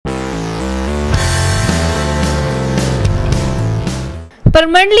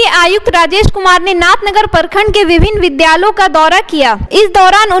प्रमंडलीय आयुक्त राजेश कुमार ने नाथनगर प्रखंड के विभिन्न विद्यालयों का दौरा किया। इस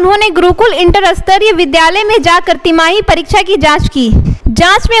दौरान उन्होंने गुरुकुल इंटर स्तरीय विद्यालय में जाकर तिमाही परीक्षा की जांच की।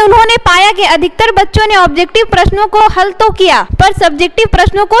 जांच में उन्होंने पाया कि अधिकतर बच्चों ने ऑब्जेक्टिव प्रश्नों को हल तो किया पर सब्जेक्टिव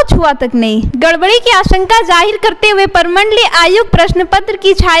प्रश्नों को छुआ तक नहीं। गड़बड़ी की आशंका जाहिर करते हुए प्रमंडलीय आयुक्त प्रश्न पत्र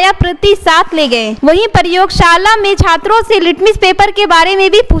की छाया प्रति साथ ले गए। वहीं प्रयोगशाला में छात्रों से लिटमस पेपर के बारे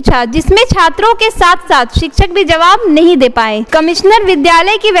में भी पूछा, जिसमें छात्रों के साथ साथ शिक्षक भी जवाब नहीं दे पाए। कमिश्नर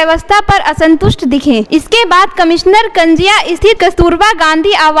विद्यालय की व्यवस्था पर असंतुष्ट दिखे। इसके बाद कमिश्नर कंजिया स्थित कस्तूरबा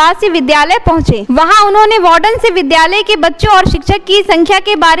गांधी आवासीय विद्यालय पहुंचे। वहां उन्होंने वार्डन से विद्यालय के बच्चों और शिक्षक की संख्या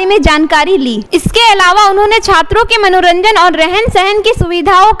के बारे में जानकारी ली। इसके अलावा उन्होंने छात्रों के मनोरंजन और रहन सहन की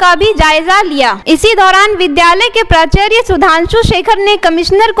सुविधाओं का भी जायजा लिया। इसी दौरान विद्यालय के प्राचार्य सुधांशु शेखर ने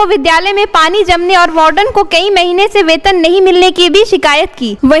कमिश्नर को विद्यालय में पानी जमने और वार्डन को कई महीने से वेतन नहीं मिलने की भी शिकायत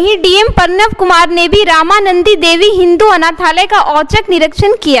की। वहीं डीएम प्रणव कुमार ने भी रामानंदी देवी हिंदू अनाथालय का औचक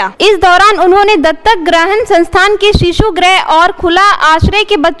निरीक्षण किया। इस दौरान उन्होंने दत्तक ग्रहण संस्थान के शिशु गृह और खुला आश्रय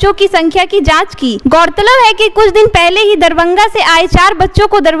के बच्चों की संख्या की जाँच की। गौरतलब है कि कुछ दिन पहले ही दरभंगा से आए 4 बच्चों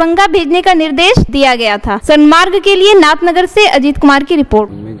को दरभंगा भेजने का निर्देश दिया गया था। सनमार्ग के लिए नाथनगर से अजीत कुमार की रिपोर्ट।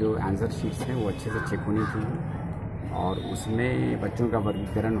 उनमें जो आंसर शीट्स हैं वो अच्छे से चेक होनी चाहिए और उसमें बच्चों का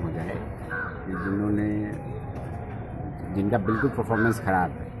वर्गीकरण हो जाए जिनका बिल्कुल परफॉर्मेंस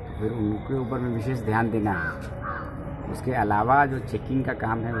खराब है, फिर उनके ऊपर में विशेष ध्यान देना है। उसके अलावा जो चेकिंग का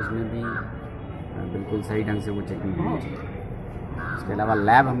काम है उसमें भी बिल्कुल सही ढंग से वो चेकिंग होनी चाहिए। उसके अलावा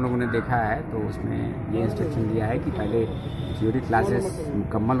लैब हम लोगों ने देखा है तो उसमें ये इंस्ट्रक्शन दिया है कि पहले थ्योरी क्लासेस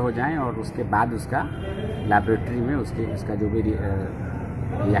मुकम्मल हो जाएं और उसके बाद उसका लैबोरेटरी में उसका जो भी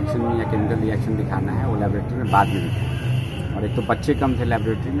रिएक्शन या केमिकल रिएक्शन दिखाना है वो लैबोरेटरी में बाद में दिखाएं। और एक तो बच्चे कम थे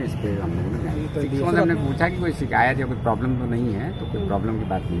लैबोरेटरी में, इस पर हम लोगों ने हमने पूछा कि कोई शिकायत या कोई प्रॉब्लम तो नहीं है, तो कोई प्रॉब्लम की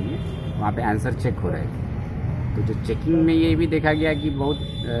बात नहीं है। वहाँ पे आंसर चेक हो रहे थे। तो जो चेकिंग में ये भी देखा गया कि बहुत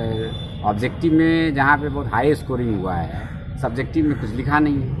ऑब्जेक्टिव में जहाँ पे बहुत हाई स्कोरिंग हुआ है, सब्जेक्टिव में कुछ लिखा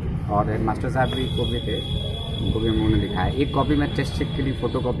नहीं है। और मास्टर साहब भी को भी थे, उनको भी हम लोगों ने लिखा है। एक कॉपी मैं टेस्ट चेक के लिए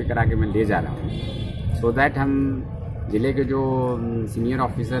फ़ोटो कॉपी करा के मैं ले जा रहा हूँ, सो दैट हम ज़िले के जो सीनियर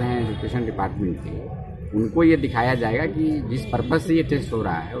ऑफिसर हैं एजुकेशन डिपार्टमेंट के, उनको ये दिखाया जाएगा कि जिस पर्पज़ से ये टेस्ट हो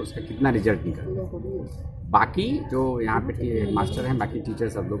रहा है उसका कितना रिजल्ट निकल। बाकी जो यहाँ पे मास्टर हैं, बाकी टीचर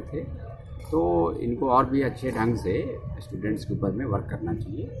सब लोग थे, तो इनको और भी अच्छे ढंग से स्टूडेंट्स के ऊपर में वर्क करना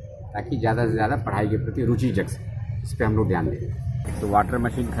चाहिए ताकि ज़्यादा से ज़्यादा पढ़ाई के प्रति रुचि जग सके। इस पर हम लोग ध्यान दें। तो वाटर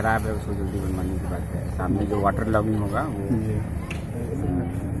मशीन ख़राब है, उसको जल्दी बनवाने की बात है। सामने जो वाटर लॉगिंग होगा वो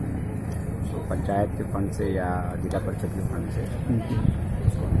तो पंचायत के फंड से या जिला परिषद के फंड से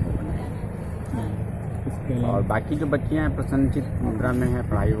उसको हम लोग बनाएंगे। और बाकी जो बच्चियाँ हैं प्रसन्नचित मुद्रा में हैं,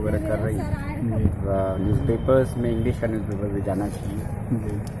 पढ़ाई वगैरह कर रही हैं। न्यूज़पेपर्स में इंग्लिश का न्यूज़पेपर भी जाना चाहिए।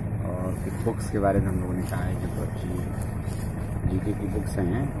 और कुछ बुक्स के बारे में हम लोगों ने कहा है कि जो अच्छी जीके की बुक्स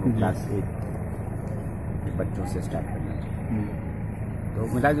हैं वो क्लास 8 बच्चों से स्टार्ट करना चाहिए। तो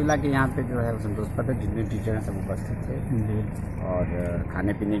मिला जुला के यहाँ पे जो है संतोष पत्र जितने टीचर हैं सब उपस्थित थे। और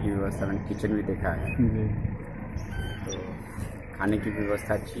खाने पीने की व्यवस्था, मैंने किचन भी देखा है, तो खाने की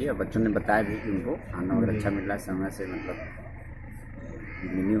व्यवस्था अच्छी है। बच्चों ने बताया भी कि उनको खाना वगैरह अच्छा मिल रहा है, समय से मतलब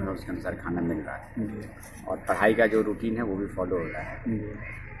मेन्यू है उसके अनुसार खाना मिल रहा है। और पढ़ाई का जो रूटीन है वो भी फॉलो हो रहा है।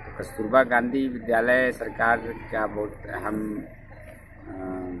 तो कस्तूरबा गांधी विद्यालय सरकार का बहुत अहम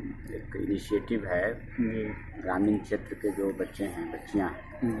एक इनिशिएटिव है। ग्रामीण क्षेत्र के जो बच्चे हैं, बच्चियां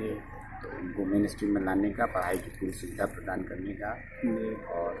हैं, तो उनको मेन स्ट्रीम में लाने का, पढ़ाई की पूरी सुविधा प्रदान करने का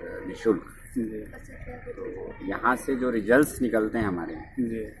और निःशुल्क। तो यहाँ से जो रिजल्ट्स निकलते हैं हमारे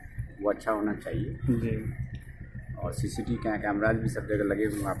वो अच्छा होना चाहिए। और सीसीटीवी कैमराज भी सब जगह लगे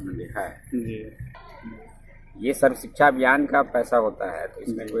हुए आपने देखा है। ये सर्व शिक्षा अभियान का पैसा होता है, तो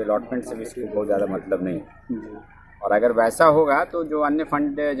इसमें कोई अलॉटमेंट से भी इसको बहुत ज़्यादा मतलब नहीं। और अगर वैसा होगा तो जो अन्य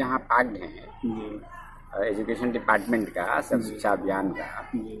फंड जहाँ पार्क्ड हैं एजुकेशन डिपार्टमेंट का, सर्व शिक्षा अभियान का,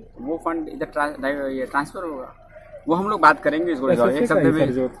 वो फंड इधर ट्रांसफ़र होगा। वो हम लोग बात करेंगे इसको एक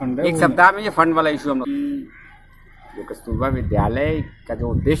सप्ताह में ये फंड वाला इशू हम लोग। जो कस्तूरबा विद्यालय का जो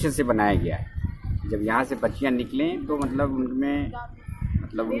उद्देश्य से बनाया गया है, जब यहाँ से बच्चियाँ निकलें तो मतलब उनमें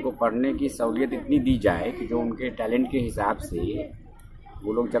उनको पढ़ने की सहूलियत इतनी दी जाए कि जो उनके टैलेंट के हिसाब से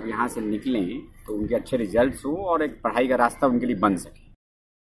वो लोग जब यहाँ से निकलें तो उनके अच्छे रिजल्ट्स हो और एक पढ़ाई का रास्ता उनके लिए बन सके।